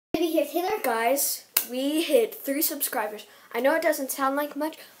here, Taylor. Guys, we hit 3 subscribers. I know it doesn't sound like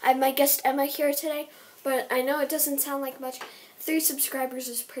much. I have my guest Emma here today, but I know it doesn't sound like much. 3 subscribers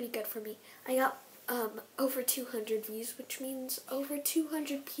is pretty good for me. I got over 200 views, which means over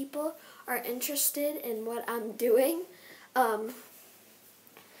 200 people are interested in what I'm doing. And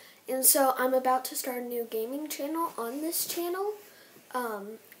so I'm about to start a new gaming channel on this channel.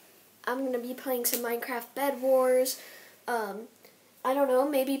 I'm going to be playing some Minecraft Bed Wars. I don't know,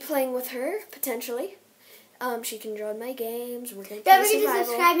 maybe playing with her, potentially. She can join my games. We're going to play survival. Don't forget to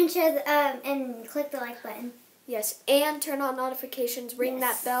subscribe and share and click the like button. Yes, and turn on notifications, ring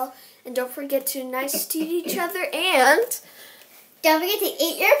that bell, and don't forget to nice to each other, and don't forget to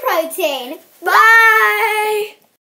eat your protein. Bye!